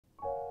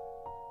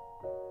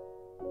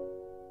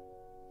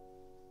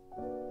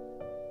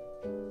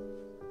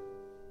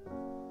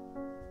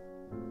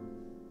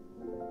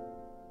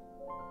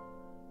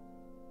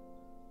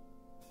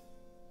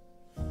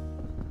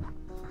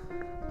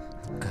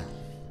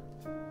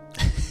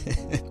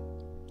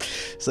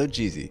So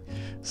cheesy,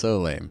 so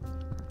lame.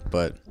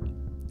 But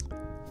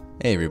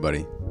hey,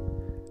 everybody,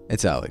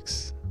 it's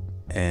Alex,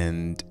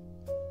 and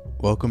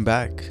welcome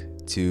back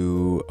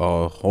to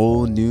a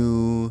whole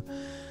new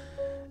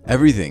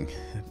everything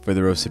for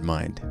the roasted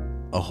mind.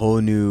 A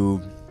whole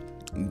new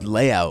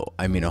layout,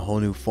 a whole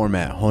new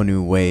format, a whole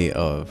new way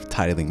of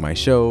titling my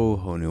show, a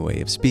whole new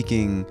way of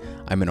speaking.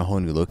 I'm in a whole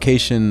new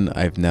location.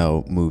 I've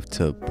now moved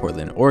to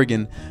Portland,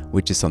 Oregon,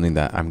 which is something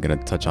that I'm going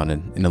to touch on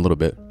in a little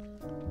bit.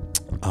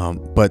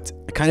 But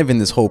kind of in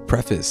this whole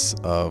preface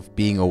of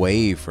being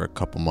away for a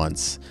couple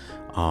months,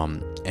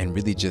 and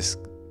really just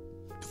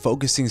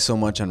focusing so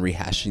much on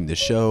rehashing the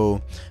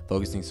show,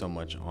 focusing so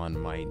much on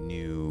my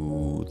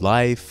new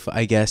life,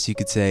 I guess you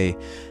could say,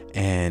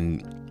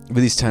 and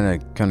really trying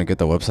to kind of get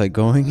the website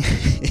going.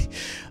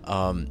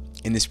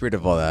 In the spirit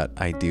of all that,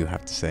 I do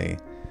have to say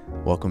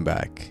welcome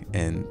back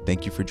and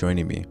thank you for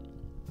joining me.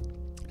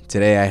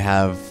 Today I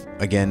have,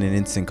 again, an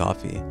instant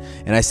coffee.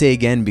 And I say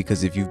again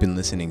because if you've been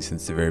listening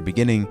since the very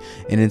beginning,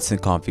 an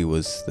instant coffee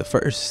was the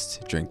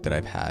first drink that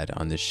I've had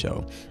on this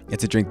show.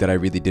 It's a drink that I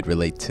really did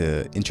relate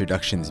to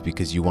introductions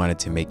because you wanted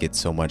to make it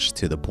so much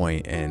to the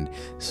point and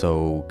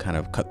so kind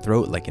of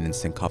cutthroat like an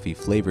instant coffee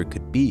flavor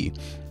could be,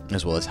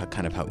 as well as how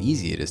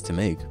easy it is to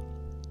make.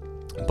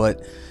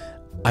 But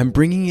I'm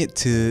bringing it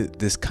to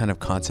this kind of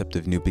concept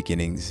of new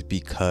beginnings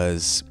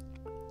because,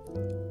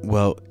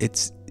 well,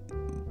 it's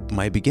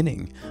my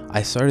beginning.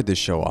 I started this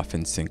show off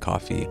instant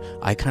coffee.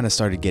 I kind of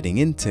started getting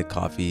into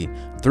coffee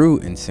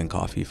through instant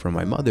coffee from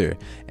my mother.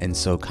 And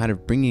so kind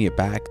of bringing it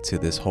back to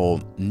this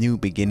whole new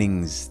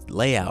beginnings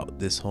layout,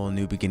 this whole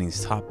new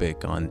beginnings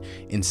topic on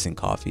instant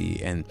coffee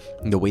and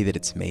the way that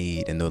it's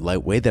made and the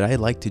way that I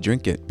like to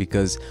drink it.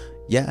 Because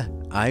yeah,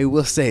 I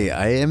will say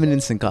I am an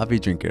instant coffee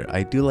drinker.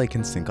 I do like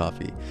instant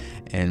coffee.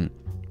 And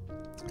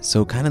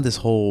so kind of this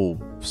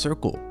whole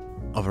circle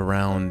of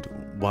around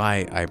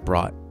why I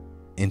brought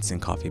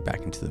instant coffee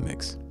back into the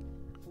mix.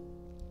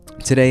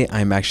 Today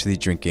I'm actually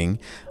drinking,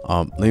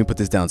 let me put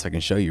this down so I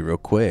can show you real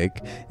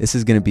quick. This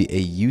is going to be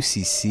a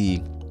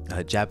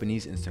UCC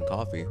Japanese instant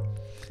coffee.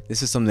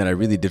 This is something that I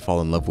really did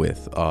fall in love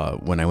with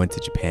when I went to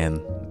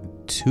Japan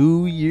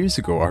 2 years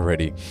ago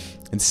already.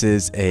 This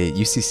is a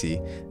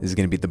UCC. This is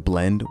going to be the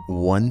blend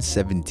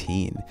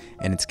 117,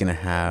 and it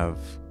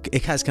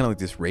has kind of like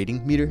this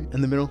rating meter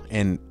in the middle,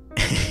 and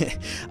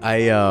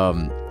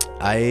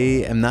I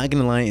am not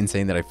going to lie in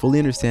saying that I fully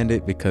understand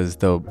it because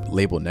the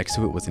label next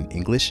to it was in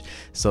English.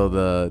 So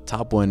the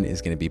top one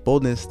is going to be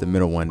boldness, the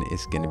middle one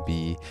is going to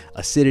be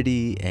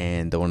acidity,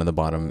 and the one on the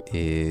bottom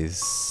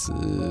is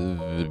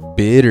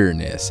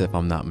bitterness, if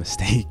I'm not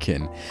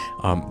mistaken.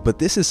 But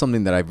this is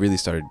something that I've really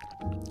started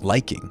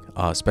liking,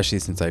 especially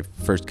since I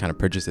first kind of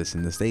purchased this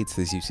in the States,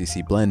 this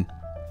UCC blend,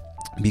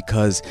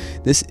 because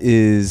this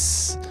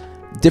is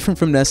different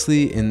from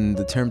Nestle in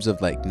the terms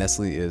of like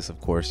Nestle is, of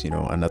course,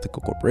 an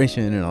ethical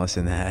corporation and all this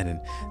and that, and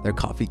their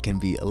coffee can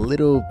be a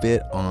little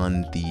bit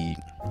on the,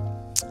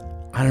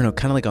 I don't know,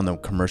 kind of like on the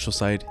commercial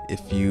side,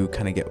 if you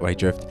kind of get what I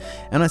drift.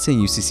 I'm not saying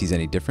UCC is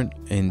any different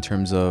in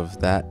terms of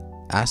that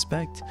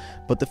aspect,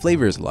 but the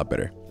flavor is a lot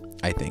better,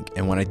 I think.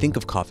 And when I think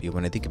of coffee,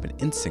 when I think of an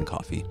instant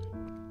coffee,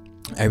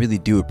 I really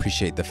do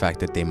appreciate the fact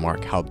that they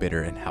mark how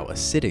bitter and how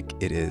acidic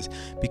it is,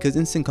 because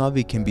instant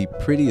coffee can be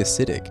pretty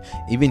acidic.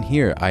 Even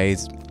here, I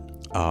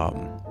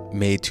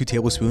made 2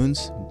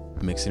 tablespoons,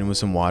 mixed it in with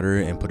some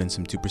water and put in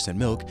some 2%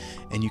 milk,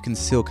 and you can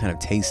still kind of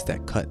taste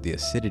that the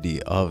acidity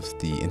of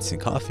the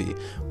instant coffee,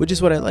 which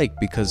is what I like,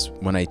 because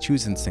when I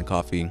choose instant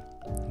coffee,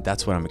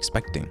 that's what I'm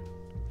expecting.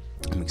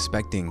 I'm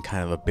expecting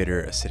kind of a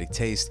bitter acidic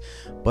taste,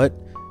 but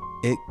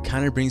it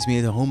kind of brings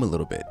me to home a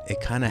little bit. It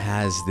kind of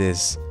has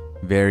this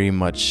very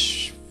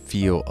much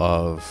feel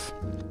of,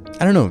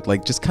 I don't know,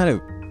 like just kind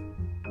of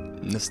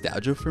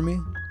nostalgia for me,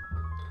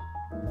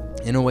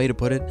 in a way to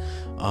put it.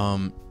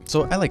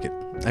 So I like it.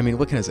 I mean,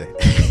 what can I say?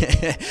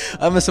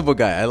 I'm a simple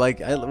guy. I like,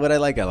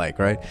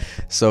 right?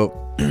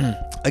 So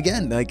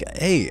again, like,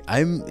 hey,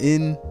 I'm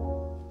in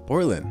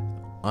Portland.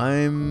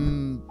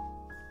 I'm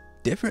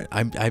different.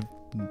 I've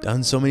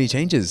done so many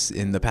changes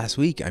in the past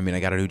week. I mean, I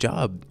got a new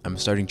job. I'm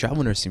starting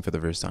travel nursing for the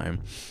first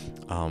time.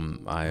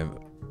 I'm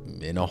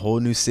in a whole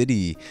new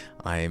city.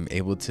 I'm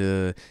able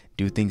to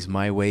do things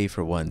my way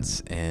for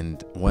once.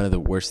 And one of the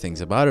worst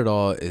things about it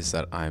all is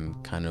that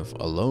I'm kind of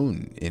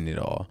alone in it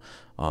all.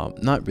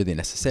 Not really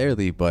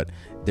necessarily, but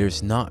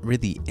there's not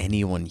really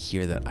anyone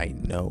here that I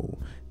know.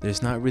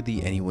 There's not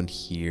really anyone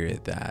here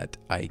that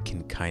I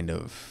can kind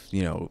of,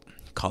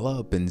 call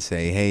up and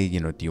say, hey,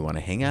 do you want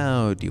to hang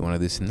out? Do you want to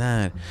this and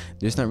that?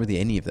 There's not really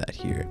any of that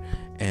here.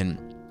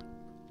 And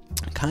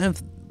kind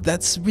of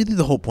that's really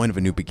the whole point of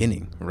a new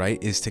beginning,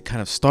 right? Is to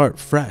kind of start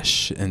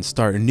fresh and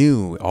start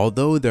new,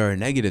 although there are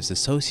negatives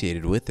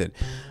associated with it.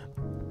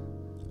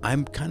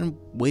 I'm kind of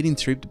waiting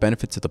to reap the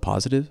benefits of the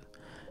positive.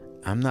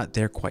 I'm not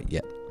there quite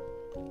yet.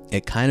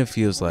 It kind of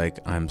feels like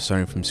I'm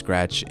starting from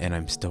scratch and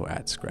I'm still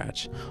at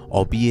scratch,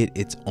 albeit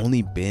it's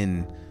only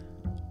been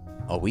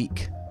a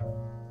week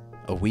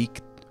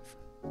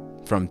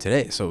from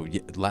today. So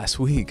last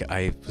week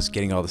I was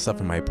getting all the stuff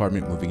in my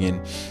apartment, moving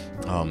in.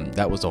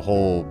 That was a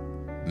whole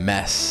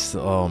mess.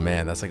 Oh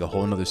man, that's like a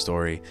whole nother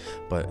story.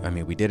 But I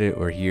mean, we did it.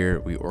 We're here.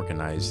 We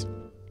organized.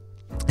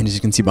 And as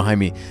you can see behind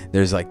me,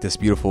 there's like this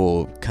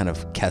beautiful kind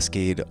of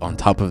cascade on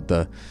top of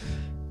the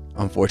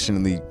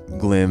unfortunately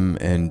glim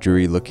and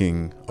dreary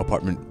looking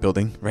apartment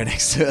building right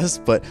next to us.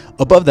 But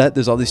above that,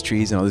 there's all these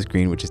trees and all this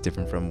green, which is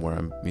different from where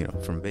I'm,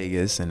 from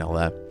Vegas and all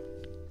that.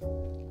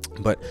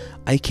 But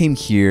I came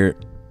here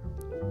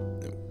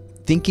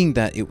thinking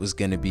that it was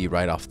going to be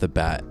right off the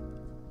bat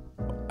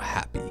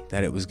happy,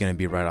 that it was going to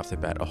be right off the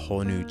bat a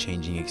whole new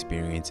changing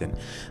experience, and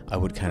I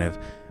would kind of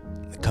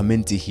come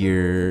into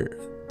here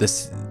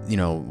this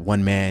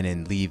one man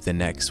and leave the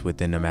next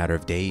within a matter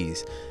of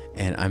days,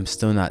 and I'm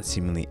still not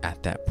seemingly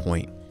at that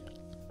point.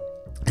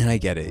 And I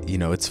get it,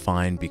 it's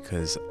fine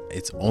because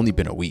it's only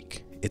been a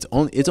week. It's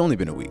only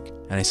been a week,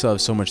 and I still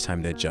have so much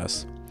time to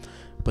adjust.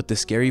 But the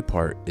scary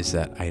part is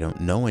that I don't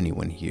know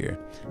anyone here.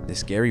 The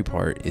scary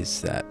part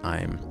is that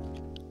I'm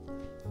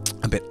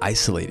a bit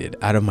isolated,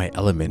 out of my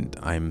element.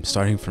 I'm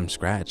starting from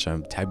scratch.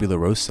 I'm tabula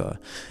rasa.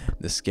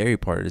 The scary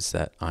part is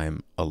that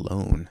I'm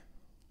alone.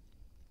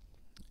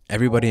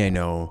 Everybody I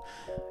know,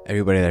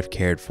 everybody that I've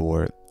cared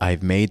for,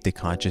 I've made the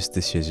conscious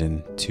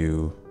decision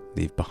to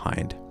leave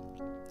behind.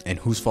 And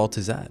whose fault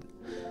is that?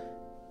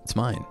 It's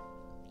mine.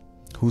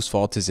 Whose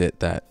fault is it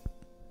that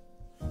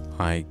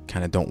I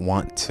kind of don't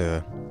want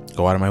to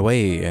go out of my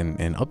way and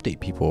update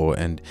people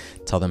and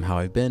tell them how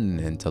I've been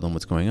and tell them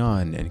what's going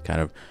on and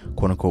kind of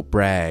quote unquote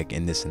brag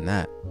and this and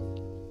that?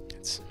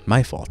 It's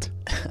my fault.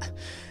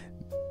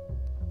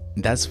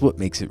 That's what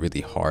makes it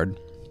really hard,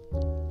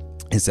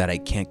 is that I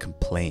can't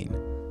complain.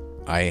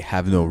 I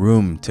have no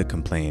room to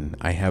complain.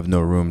 I have no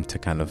room to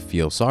kind of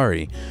feel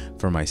sorry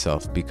for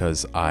myself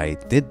because I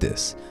did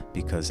this,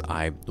 because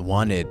I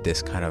wanted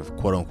this kind of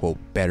quote unquote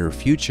better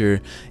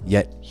future,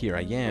 yet here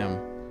I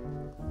am.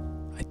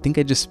 I think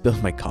I just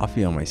spilled my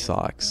coffee on my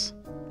socks.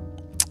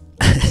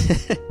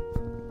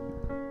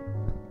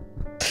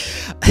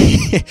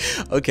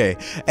 Okay,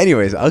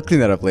 anyways, I'll clean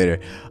that up later.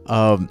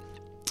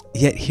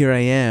 Yet here I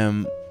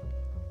am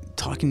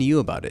talking to you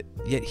about it.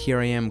 Yet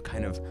here I am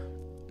kind of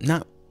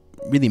not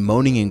really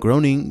moaning and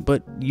groaning,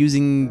 but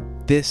using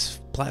this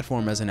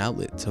platform as an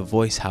outlet to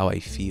voice how I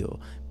feel,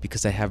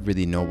 because I have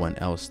really no one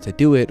else to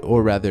do it,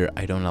 or rather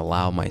I don't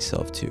allow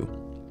myself to.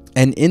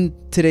 And in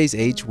today's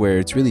age where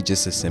it's really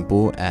just as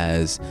simple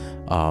as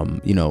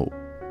FaceTime,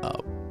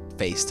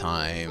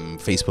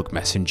 Facebook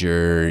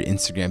Messenger,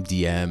 Instagram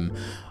DM,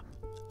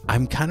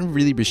 I'm kind of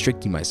really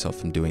restricting myself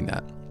from doing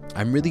that.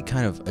 I'm really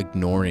kind of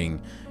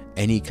ignoring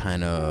any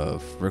kind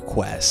of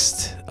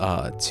request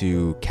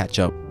to catch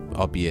up,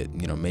 albeit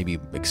maybe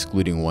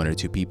excluding one or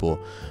two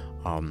people.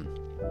 I'm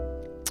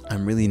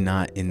really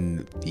not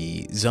in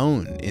the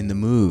zone, in the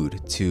mood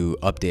to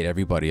update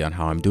everybody on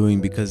how I'm doing,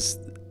 because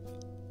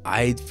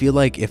I feel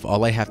like if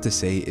all I have to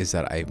say is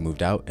that I've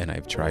moved out and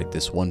I've tried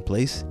this one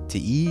place to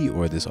eat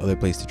or this other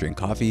place to drink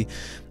coffee,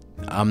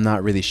 I'm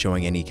not really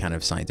showing any kind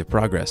of signs of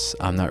progress.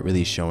 I'm not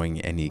really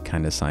showing any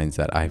kind of signs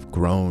that I've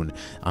grown.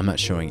 I'm not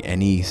showing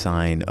any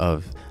sign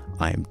of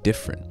I'm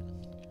different.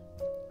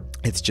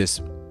 It's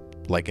just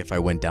like if I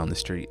went down the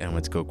street and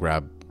went to go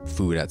grab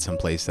food at some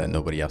place that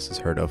nobody else has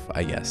heard of,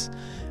 I guess,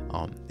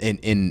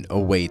 in a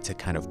way to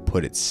kind of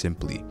put it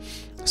simply.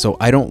 So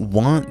I don't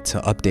want to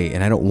update,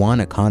 and I don't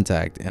want to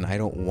contact, and I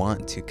don't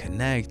want to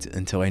connect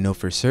until I know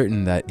for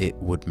certain that it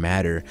would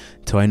matter,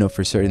 until I know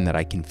for certain that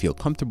I can feel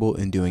comfortable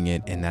in doing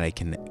it and that I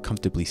can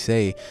comfortably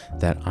say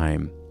that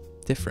I'm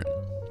different.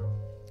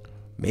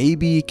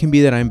 Maybe it can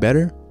be that I'm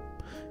better.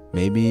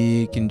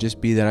 Maybe it can just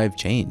be that I've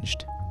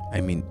changed. I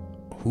mean,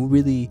 who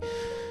really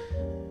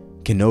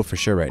can know for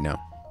sure right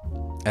now?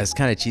 As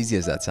kind of cheesy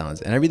as that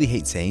sounds, and I really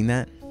hate saying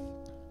that,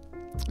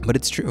 but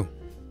it's true.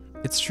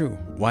 It's true.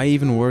 Why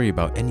even worry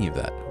about any of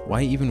that?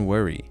 Why even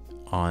worry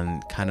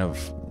on kind of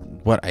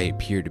what I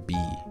appear to be?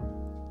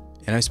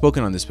 And I've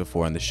spoken on this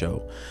before on the show.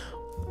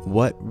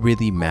 What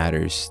really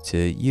matters to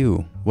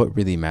you? What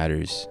really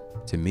matters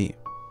to me?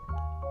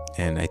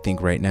 And I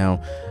think right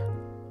now,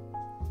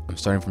 I'm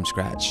starting from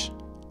scratch.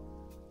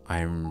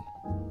 I'm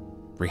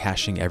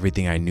rehashing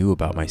everything I knew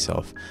about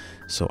myself.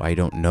 So I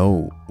don't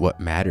know what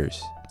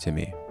matters to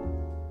me.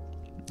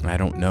 I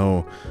don't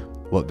know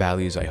what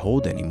values I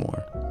hold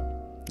anymore.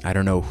 I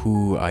don't know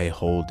who I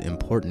hold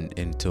important,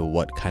 into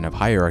what kind of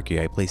hierarchy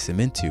I place them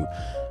into.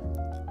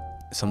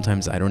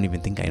 Sometimes I don't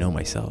even think I know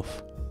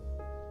myself.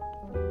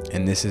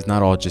 And this is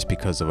not all just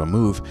because of a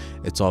move.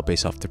 It's all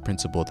based off the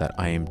principle that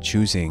I am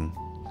choosing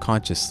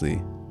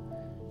consciously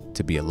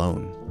to be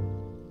alone,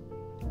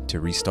 to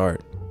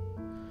restart,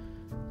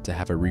 to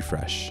have a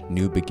refresh,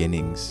 new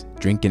beginnings,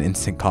 drink an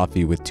instant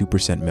coffee with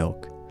 2%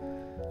 milk.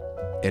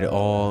 It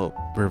all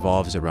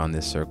revolves around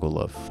this circle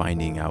of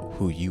finding out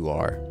who you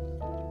are.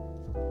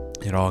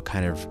 It all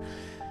kind of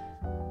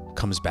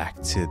comes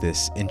back to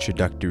this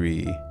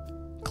introductory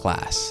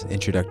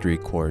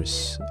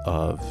course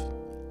of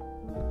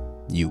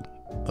you,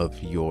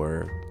 of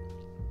your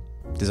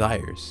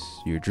desires,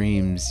 your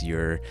dreams,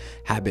 your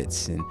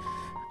habits, and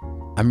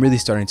I'm really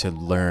starting to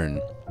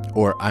learn,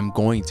 or I'm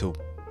going to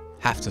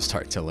have to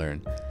start to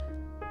learn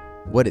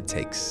what it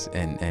takes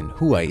and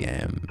who I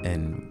am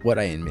and what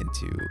I am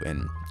into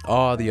and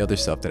all the other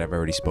stuff that I've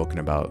already spoken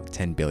about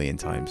 10 billion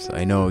times.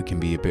 I know it can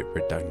be a bit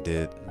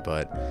redundant,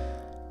 but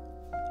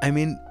I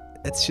mean,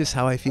 that's just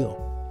how I feel.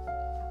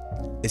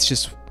 It's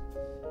just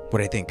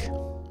what I think.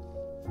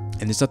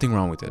 And there's nothing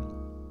wrong with it.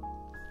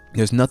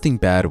 There's nothing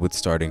bad with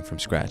starting from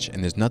scratch,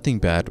 and there's nothing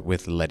bad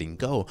with letting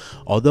go.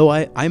 Although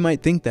I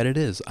might think that it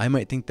is. I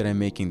might think that I'm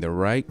making the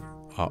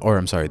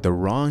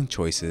wrong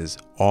choices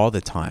all the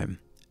time.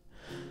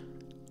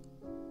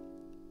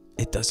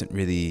 It doesn't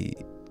really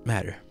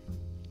matter.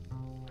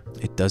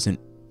 It doesn't.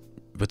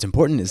 What's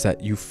important is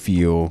that you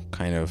feel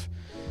kind of,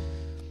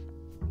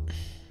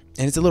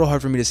 and it's a little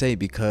hard for me to say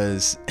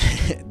because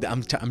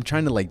I'm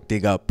trying to like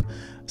dig up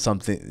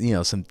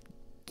something, some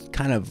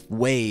kind of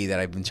way that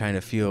I've been trying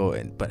to feel,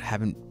 but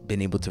haven't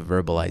been able to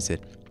verbalize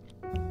it.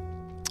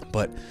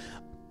 But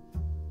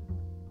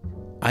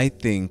I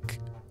think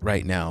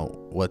right now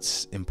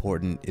what's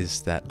important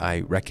is that I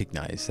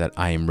recognize that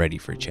I am ready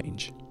for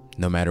change,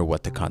 no matter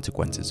what the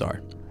consequences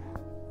are.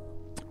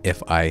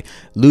 If I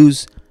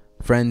lose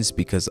friends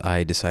because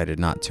I decided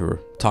not to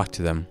talk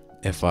to them,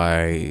 if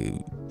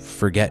I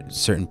forget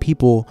certain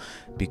people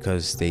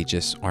because they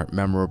just aren't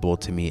memorable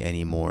to me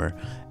anymore,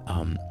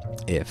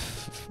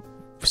 if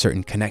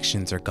certain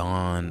connections are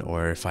gone,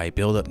 or if I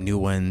build up new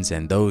ones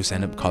and those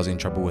end up causing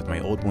trouble with my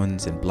old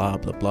ones and blah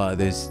blah blah,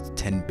 there's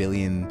 10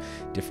 billion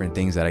different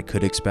things that I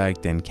could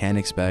expect and can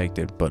expect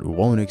but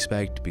won't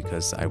expect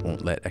because I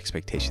won't let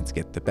expectations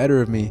get the better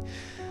of me.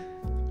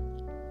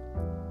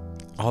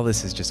 All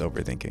this is just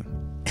overthinking.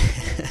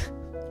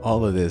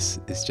 All of this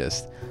is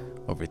just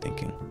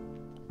overthinking.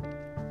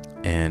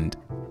 And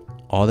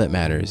all that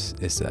matters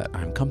is that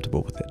I'm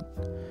comfortable with it.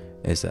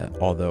 Is that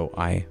although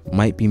I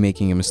might be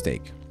making a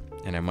mistake,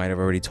 and I might have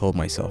already told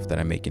myself that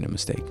I'm making a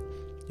mistake,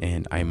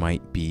 and I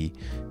might be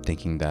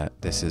thinking that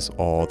this is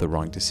all the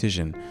wrong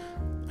decision,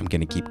 I'm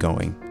going to keep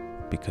going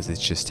because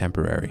it's just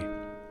temporary.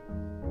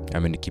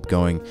 I'm going to keep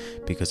going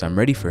because I'm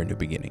ready for a new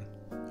beginning.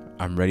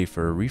 I'm ready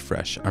for a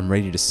refresh. I'm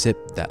ready to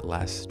sip that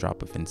last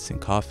drop of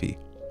instant coffee.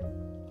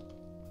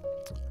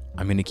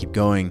 I'm going to keep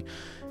going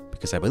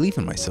because I believe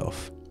in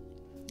myself.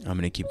 I'm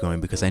going to keep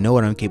going because I know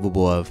what I'm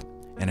capable of,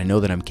 and I know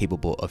that I'm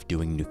capable of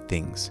doing new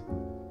things.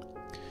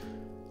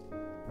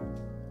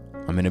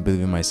 I'm going to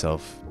believe in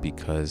myself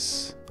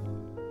because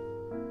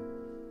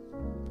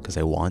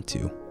I want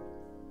to.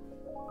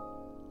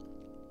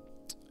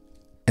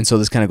 And so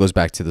this kind of goes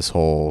back to this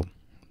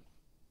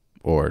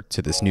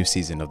new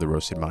season of the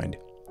Roasted Mind.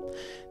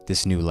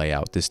 This new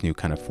layout, this new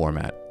kind of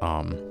format.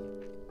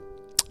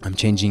 I'm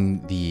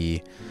changing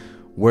the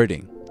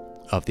wording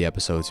of the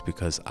episodes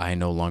because I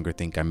no longer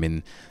think I'm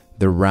in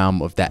the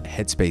realm of that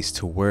headspace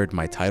to word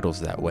my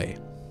titles that way,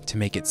 to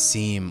make it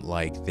seem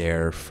like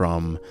they're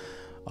from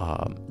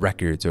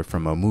records or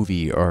from a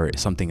movie or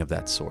something of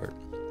that sort.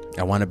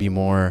 I want to be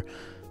more,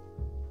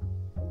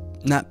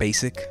 not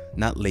basic,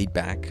 not laid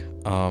back.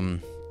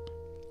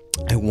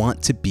 I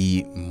want to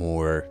be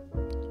more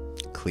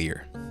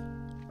clear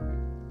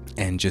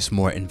and just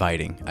more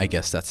inviting. I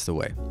guess that's the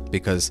way,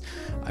 because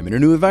I'm in a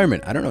new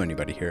environment. I don't know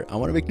anybody here. I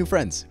want to make new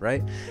friends,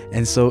 right?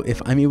 And so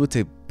if I'm able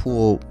to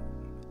pull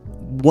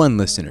one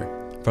listener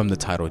from the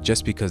title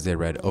just because they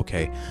read,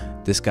 okay,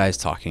 this guy's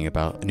talking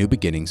about new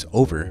beginnings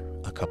over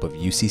a cup of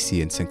UCC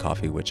instant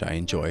coffee, which I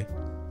enjoy,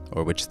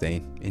 or which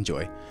they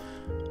enjoy,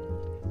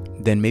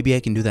 then maybe I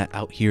can do that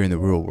out here in the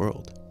real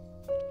world.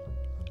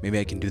 Maybe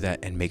I can do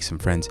that and make some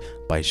friends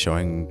by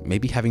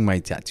maybe having my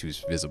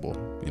tattoos visible.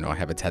 I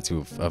have a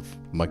tattoo of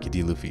Monkey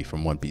D. Luffy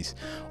from One Piece,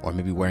 or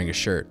maybe wearing a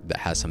shirt that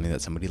has something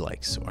that somebody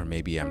likes, or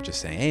maybe I'm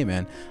just saying, hey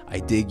man, I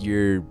dig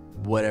your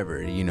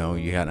whatever, you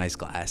got nice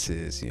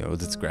glasses,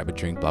 let's grab a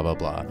drink, blah, blah,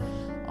 blah.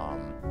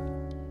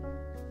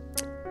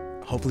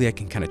 Hopefully I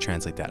can kind of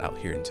translate that out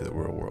here into the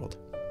real world.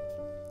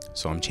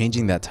 So I'm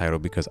changing that title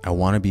because I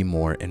want to be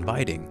more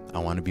inviting. I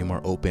want to be more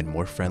open,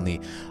 more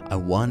friendly. I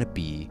want to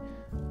be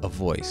a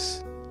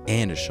voice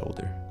and a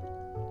shoulder.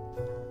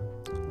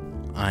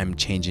 I'm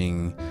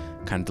changing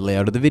kind of the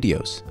layout of the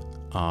videos.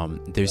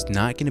 There's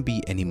not going to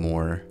be any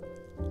more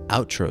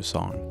outro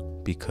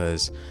song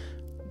because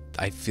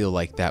I feel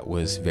like that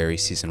was very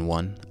season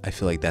 1. I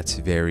feel like that's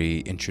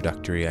very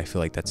introductory. I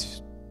feel like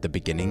that's the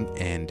beginning,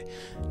 and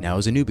now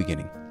is a new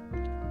beginning.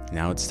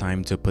 Now it's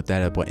time to put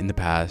that up in the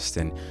past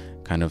and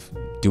kind of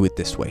do it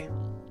this way.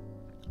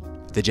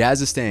 The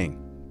jazz is staying.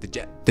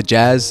 The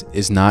jazz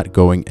is not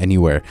going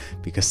anywhere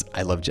because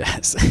I love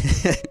jazz.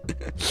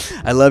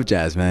 I love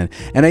jazz, man.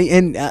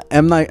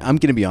 I'm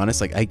gonna be honest.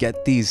 Like, I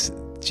get these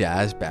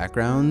jazz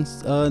background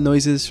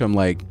noises from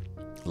like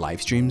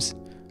live streams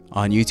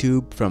on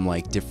YouTube, from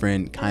like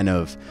different kind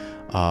of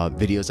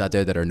videos out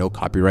there that are no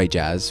copyright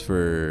jazz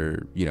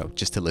for,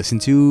 just to listen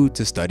to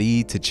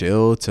study, to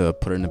chill, to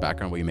put it in the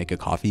background while you make a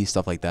coffee,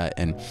 stuff like that.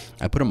 And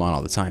I put them on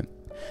all the time.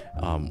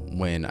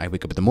 When I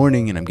wake up in the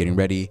morning and I'm getting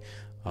ready,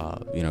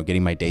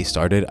 getting my day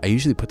started, I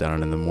usually put that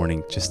on in the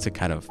morning just to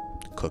kind of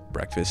cook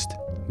breakfast,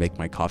 make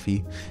my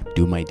coffee,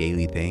 do my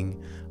daily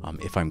thing.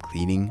 If I'm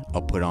cleaning,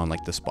 I'll put on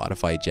like the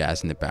Spotify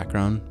jazz in the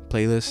background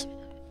playlist.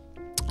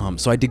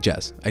 So I dig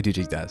jazz. I do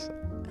dig jazz.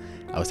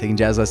 I was taking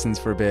jazz lessons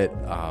for a bit.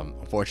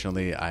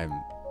 Unfortunately, I'm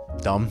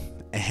dumb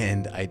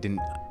and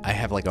I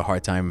have like a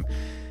hard time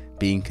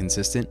being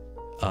consistent,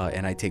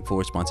 and I take full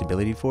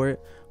responsibility for it.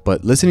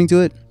 But listening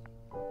to it,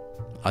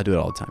 I'll do it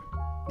all the time.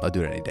 I'll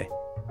do it any day.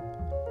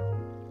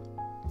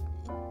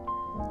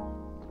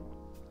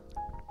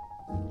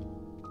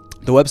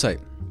 The website.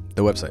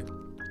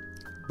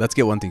 Let's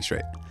get one thing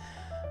straight.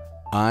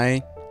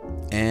 I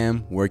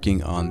am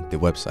working on the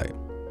website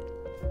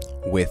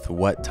with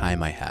what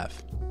time I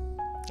have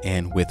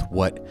and with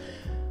what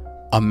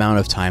amount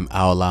of time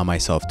I'll allow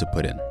myself to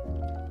put in.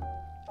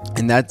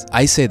 And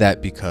I say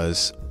that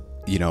because,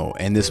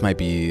 and this might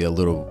be a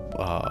little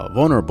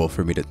vulnerable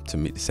for me to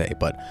say,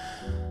 but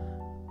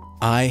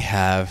I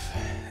have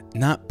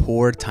not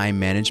poor time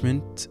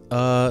management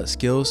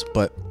skills,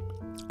 but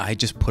I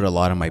just put a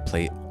lot on my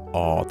plate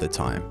all the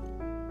time.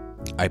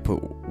 I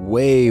put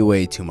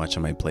way too much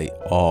on my plate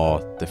all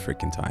the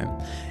freaking time.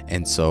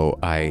 And so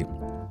I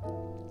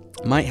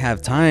might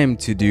have time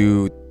to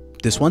do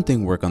this one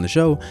thing, work on the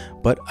show,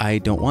 but I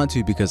don't want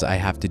to because I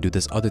have to do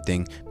this other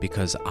thing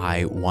because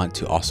I want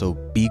to also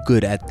be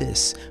good at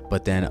this.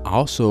 But then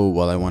also,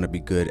 while I want to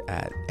be good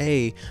at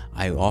A,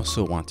 I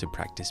also want to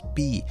practice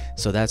B.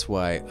 So that's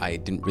why I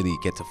didn't really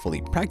get to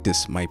fully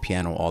practice my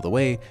piano all the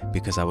way,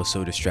 because I was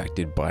so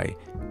distracted by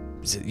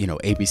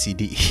A, B, C,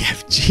 D, E,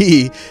 F,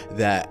 G,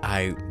 that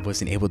I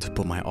wasn't able to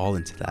put my all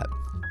into that.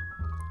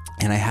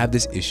 And I have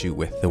this issue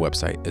with the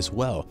website as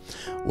well,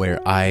 where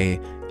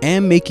I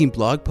am making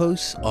blog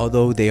posts,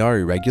 although they are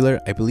irregular.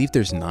 I believe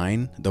there's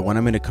 9. The one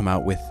I'm going to come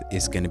out with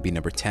is going to be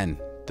number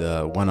 10.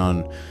 The one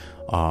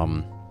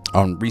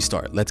on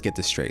restart. Let's get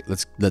this straight.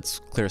 Let's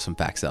clear some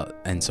facts out.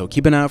 And so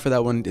keep an eye out for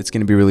that one. It's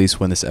going to be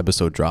released when this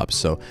episode drops.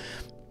 So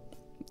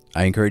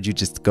I encourage you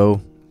just to go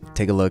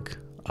take a look.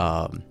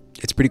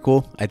 It's pretty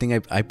cool. I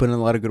think I put in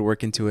a lot of good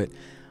work into it.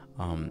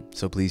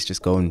 So please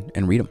just go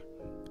and read them.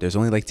 There's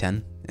only like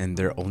 10, and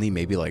they're only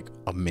maybe like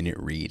a minute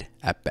read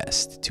at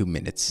best, 2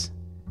 minutes.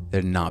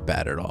 They're not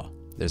bad at all.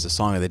 There's a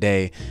song of the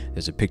day,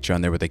 there's a picture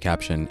on there with a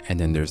caption, and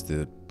then there's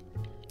the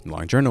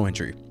long journal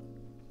entry.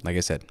 Like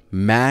I said,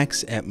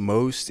 max at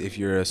most, if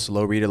you're a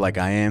slow reader like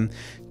I am,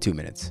 2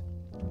 minutes.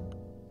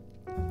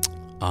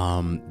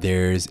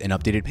 There's an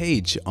updated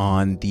page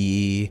on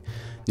the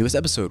newest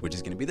episode, which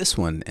is going to be this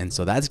one, and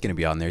so that's going to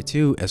be on there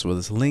too, as well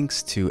as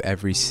links to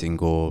every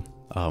single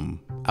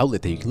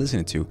outlet that you can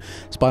listen to: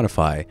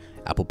 Spotify,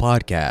 Apple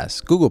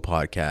Podcasts, Google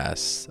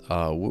Podcasts,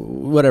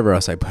 whatever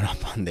else I put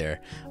up on there,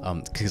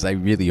 because I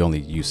really only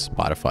use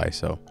Spotify,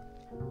 so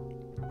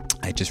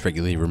I just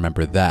regularly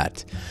remember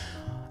that.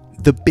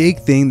 The big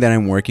thing that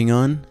I'm working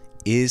on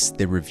is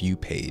the review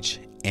page.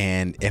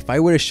 And if I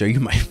were to show you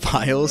my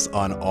files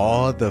on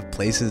all the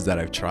places that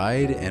I've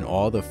tried and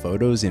all the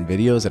photos and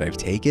videos that I've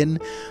taken,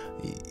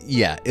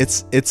 yeah,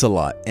 it's a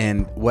lot.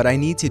 And what I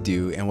need to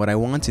do and what I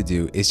want to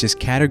do is just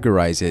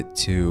categorize it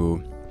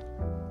to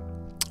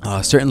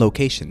certain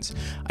locations.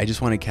 I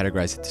just want to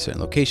categorize it to certain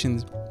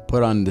locations,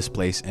 put on this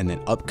place, and then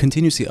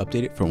continuously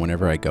update it for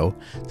whenever I go.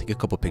 Take a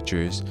couple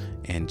pictures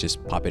and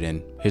just pop it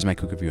in. Here's my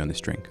quick review on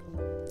this drink.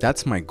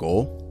 That's my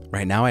goal.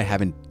 Right now I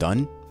haven't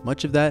done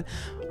much of that.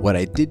 What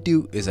I did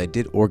do is I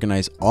did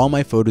organize all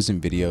my photos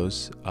and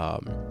videos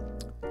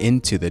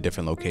into the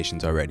different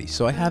locations already.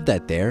 So I have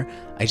that there.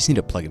 I just need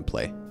to plug and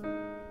play.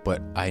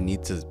 But I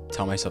need to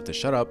tell myself to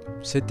shut up,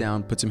 sit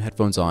down, put some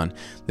headphones on,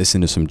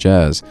 listen to some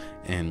jazz,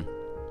 and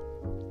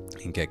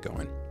get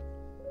going.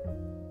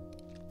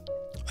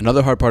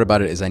 Another hard part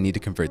about it is I need to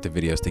convert the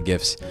videos to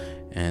GIFs,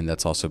 and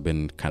that's also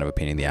been kind of a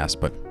pain in the ass,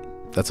 but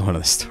that's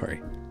another story.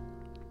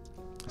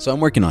 So I'm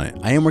working on it.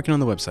 I am working on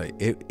the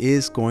website. It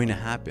is going to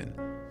happen.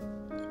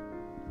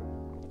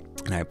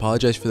 And I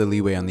apologize for the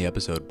leeway on the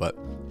episode, but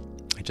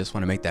I just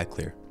want to make that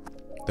clear.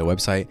 The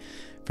website,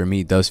 for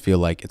me, does feel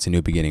like it's a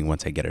new beginning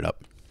once I get it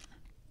up.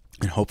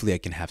 And hopefully I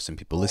can have some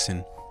people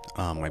listen.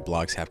 My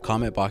blogs have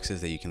comment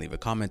boxes that you can leave a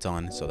comment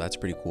on, so that's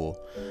pretty cool.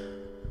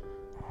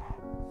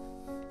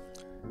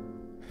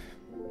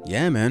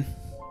 Yeah, man.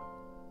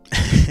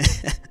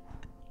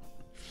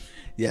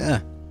 Yeah.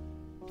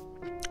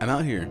 I'm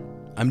out here.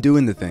 I'm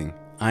doing the thing.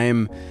 I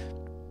am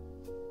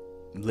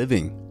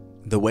living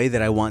the way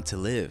that I want to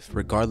live,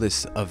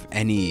 regardless of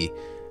any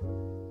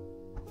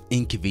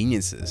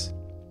inconveniences,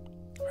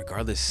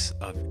 regardless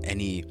of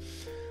any,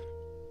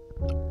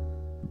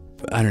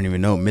 I don't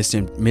even know,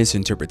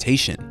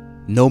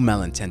 misinterpretation, no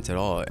malintent at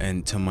all.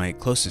 And to my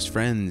closest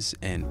friends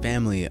and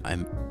family,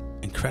 I'm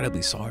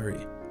incredibly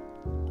sorry.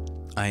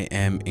 I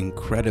am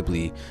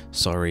incredibly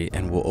sorry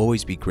and will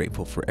always be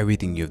grateful for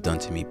everything you've done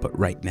to me. But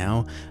right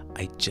now,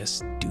 I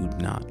just do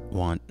not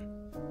want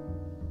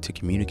to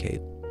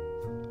communicate.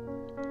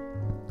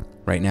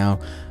 Right now,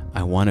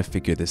 I want to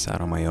figure this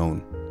out on my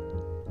own.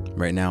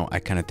 Right now, I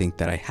kind of think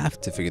that I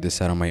have to figure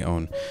this out on my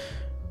own.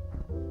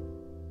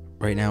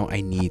 Right now,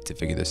 I need to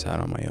figure this out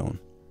on my own.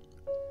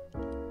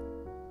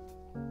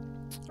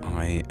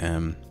 I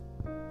am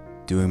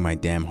doing my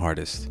damn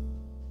hardest.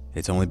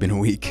 It's only been a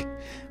week,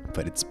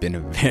 but it's been a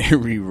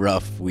very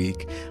rough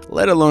week,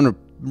 let alone a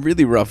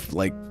really rough,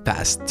 like,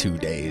 past 2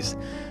 days.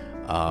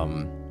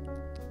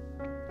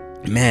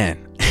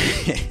 Man,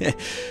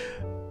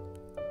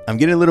 I'm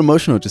getting a little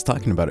emotional just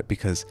talking about it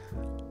because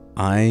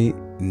I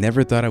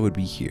never thought I would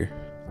be here.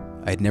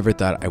 I'd never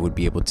thought I would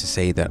be able to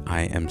say that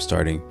I am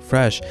starting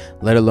fresh,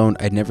 let alone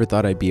I'd never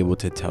thought I'd be able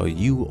to tell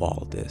you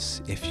all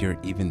this, if you're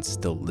even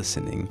still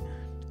listening.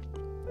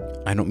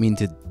 I don't mean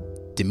to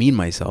demean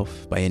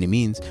myself by any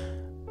means.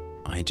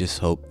 I just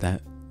hope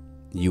that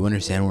you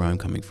understand where I'm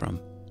coming from.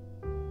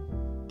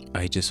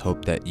 I just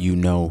hope that you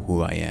know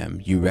who I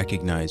am. You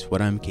recognize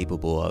what I'm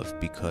capable of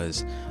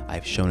because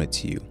I've shown it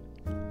to you,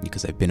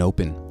 because I've been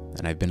open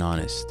and I've been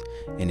honest.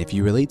 And if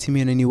you relate to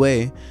me in any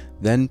way,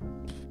 then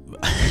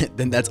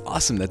that's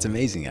awesome. That's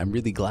amazing. I'm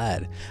really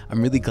glad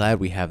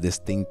we have this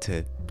thing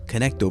to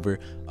connect over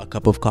a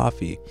cup of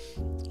coffee.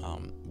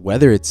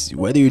 Whether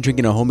you're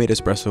drinking a homemade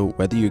espresso,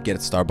 whether you get a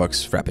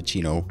Starbucks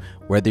Frappuccino,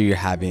 whether you're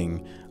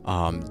having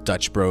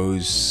Dutch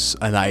Bros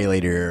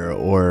Annihilator,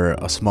 or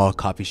a small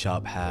coffee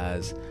shop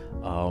has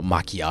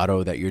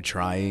macchiato that you're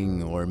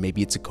trying, or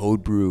maybe it's a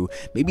cold brew,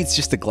 maybe it's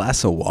just a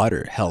glass of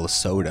water, hell,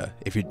 soda.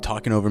 If you're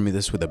talking over me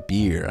this with a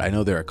beer, I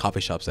know there are coffee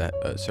shops that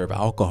serve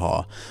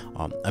alcohol,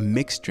 a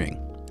mixed drink.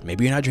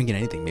 Maybe you're not drinking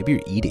anything, maybe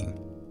you're eating,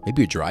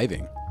 maybe you're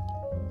driving.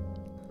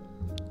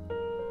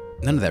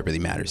 None of that really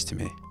matters to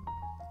me.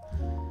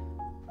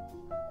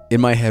 In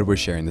my head, we're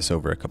sharing this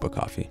over a cup of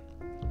coffee.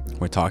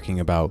 We're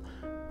talking about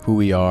who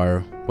we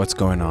are, what's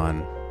going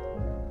on,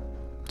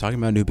 talking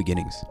about new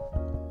beginnings.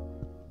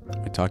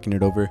 We're talking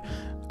it over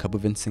a cup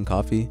of instant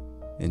coffee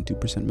and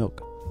 2%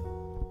 milk.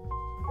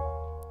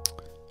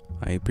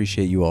 I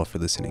appreciate you all for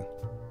listening.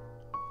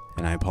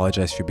 And I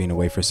apologize for being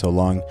away for so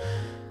long.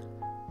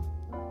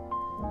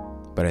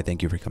 But I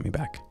thank you for coming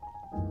back.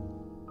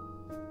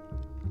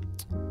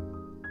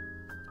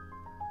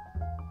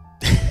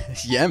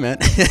 Yeah, man.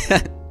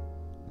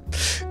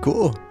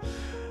 Cool.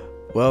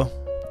 Well,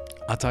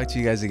 I'll talk to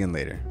you guys again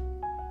later.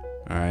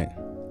 All right.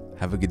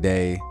 Have a good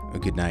day, a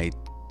good night.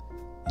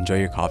 Enjoy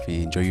your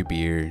coffee, enjoy your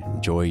beer,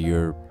 enjoy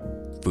your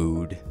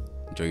food,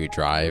 enjoy your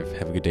drive.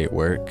 Have a good day at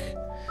work.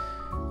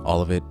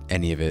 All of it,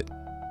 any of it.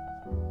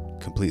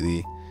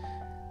 Completely.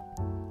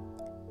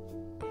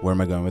 Where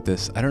am I going with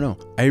this? I don't know.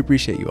 I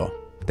appreciate you all.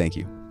 Thank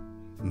you.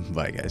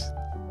 Bye, guys.